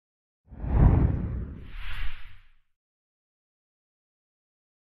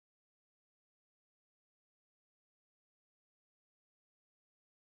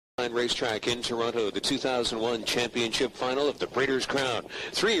Woodbine Racetrack in Toronto, the 2001 championship final of the Breeders' Crown.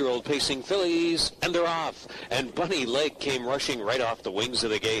 3-year-old pacing fillies, and they're off. And Bunny Lake came rushing right off the wings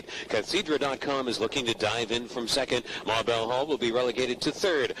of the gate. Cathedra.com is looking to dive in from second. Marbell Hall will be relegated to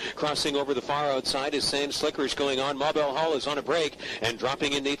third. Crossing over the far outside is Sand Slickers going on. Marbell Hall is on a break, and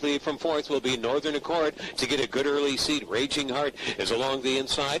dropping in neatly from fourth will be Northern Accord to get a good early seat. Raging Heart is along the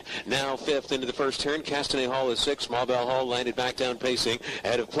inside. Now fifth into the first turn. Castanet Hall is sixth. Marbell Hall landed back down pacing.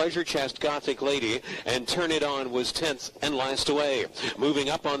 Ahead of Pleasure Chest, Gothic Lady, and Turn It On was 10th and last away. Moving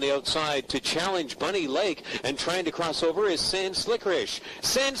up on the outside to challenge Bunny Lake and trying to cross over is Sand Slickerish.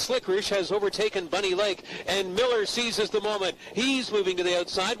 Sand Slickerish has overtaken Bunny Lake, and Miller seizes the moment. He's moving to the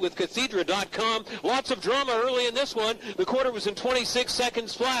outside with Cathedra.com. Lots of drama early in this one. The quarter was in 26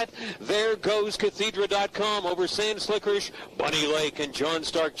 seconds flat. There goes Cathedra.com over Sand Slickerish. Bunny Lake and John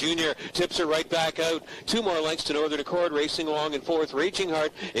Stark Jr. tips her right back out. 2 more lengths to Northern Accord, racing along in fourth. Raging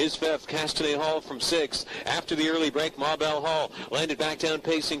Heart is fifth. Castanet Hall from sixth. After the early break, Marbell Hall landed back down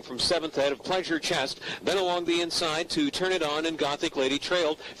pacing from seventh ahead of Pleasure Chest. Then along the inside to Turn It On, and Gothic Lady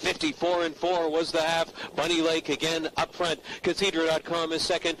trailed. 54-4 was the half. Bunny Lake again up front. Cathedra.com is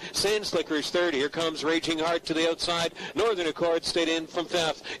second. Sand Slickers third. Here comes Raging Heart to the outside. Northern Accord stayed in from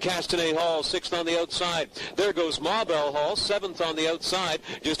fifth. Castanet Hall sixth on the outside. There goes Marbell Hall seventh on the outside.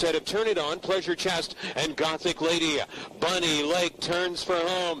 Just ahead of Turn It On, Pleasure Chest, and Gothic Lady. Bunny Lake turns for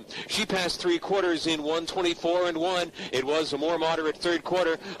home. She passed 3 quarters in 1:24-1. It was a more moderate third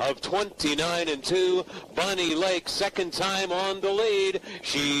quarter of 29-2. Bunny Lake, second time on the lead.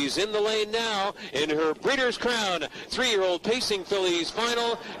 She's in the lane now in her Breeders' Crown 3-year-old pacing fillies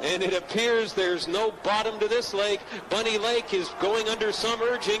final, and it appears there's no bottom to this lake. Bunny Lake is going under some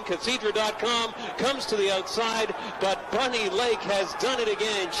urging. Cathedra.com comes to the outside, but Bunny Lake has done it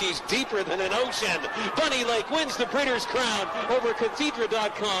again. She's deeper than an ocean. Bunny Lake wins the Breeders' Crown over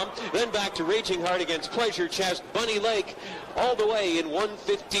Cathedra.com. Then back to Raging Heart against Pleasure Chest. Bunny Lake all the way in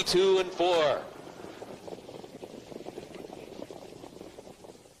 1:52-4.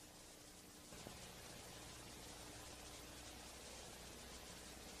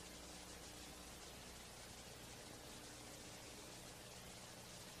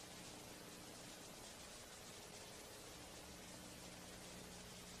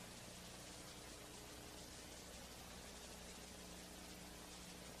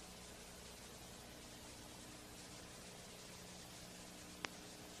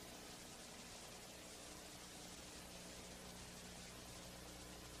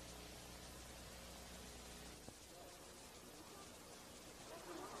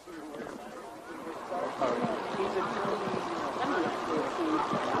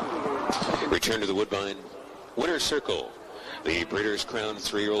 Return to the Woodbine Winner's Circle. The Breeders' Crown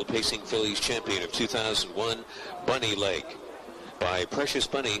 3-year-old pacing fillies champion of 2001, Bunny Lake, by Precious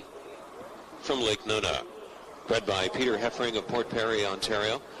Bunny from Lake Nona. Bred by Peter Heffering of Port Perry,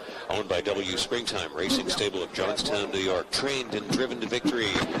 Ontario. Owned by W. Springtime Racing Stable of Johnstown, New York. Trained and driven to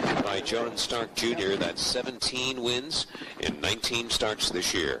victory by John Stark Jr. That's 17 wins in 19 starts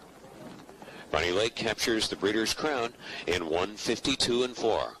this year. Bunny Lake captures the Breeders' Crown in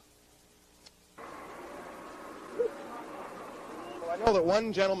 1:52-4. I know that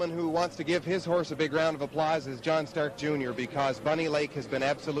one gentleman who wants to give his horse a big round of applause is John Stark Jr. because Bunny Lake has been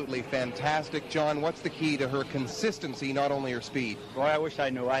absolutely fantastic. John, what's the key to her consistency, not only her speed? Boy, I wish I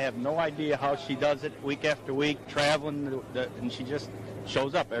knew. I have no idea how she does it week after week, traveling, and she just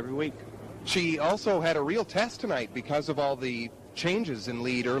shows up every week. She also had a real test tonight because of all the changes in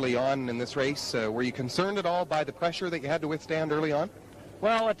lead early on in this race. Were you concerned at all by the pressure that you had to withstand early on?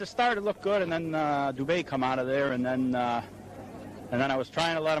 Well, at the start it looked good, and then Dubé come out of there, and then I was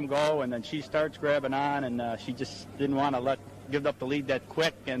trying to let him go, and then she starts grabbing on, and she just didn't want to give up the lead that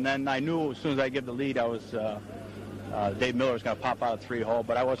quick. And then I knew as soon as I give the lead, I was Dave Miller was going to pop out of 3-hole,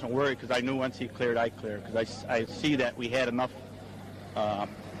 but I wasn't worried because I knew once he cleared, I cleared, because I see that we had enough.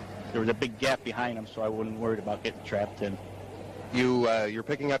 There was a big gap behind him, so I wasn't worried about getting trapped in. You're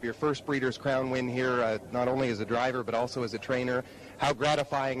picking up your first Breeders' Crown win here, not only as a driver but also as a trainer. How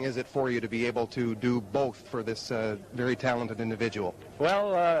gratifying is it for you to be able to do both for this very talented individual?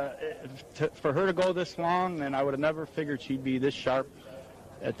 Well, for her to go this long, and I would have never figured she'd be this sharp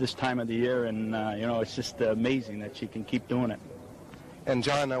at this time of the year, and you know, it's just amazing that she can keep doing it. And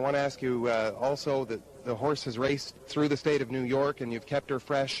John, I want to ask you also that the horse has raced through the state of New York, and you've kept her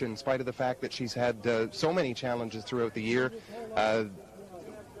fresh in spite of the fact that she's had so many challenges throughout the year.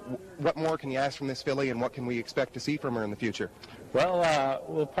 What more can you ask from this filly, and what can we expect to see from her in the future? Well,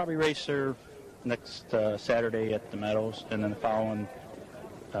 we'll probably race her next Saturday at the Meadows, and then the following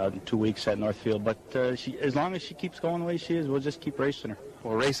 2 weeks at Northfield. But as long as she keeps going the way she is, we'll just keep racing her.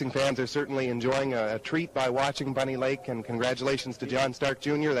 Well, racing fans are certainly enjoying a treat by watching Bunny Lake, and congratulations to John Stark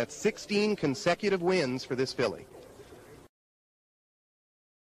Jr. That's 16 consecutive wins for this filly.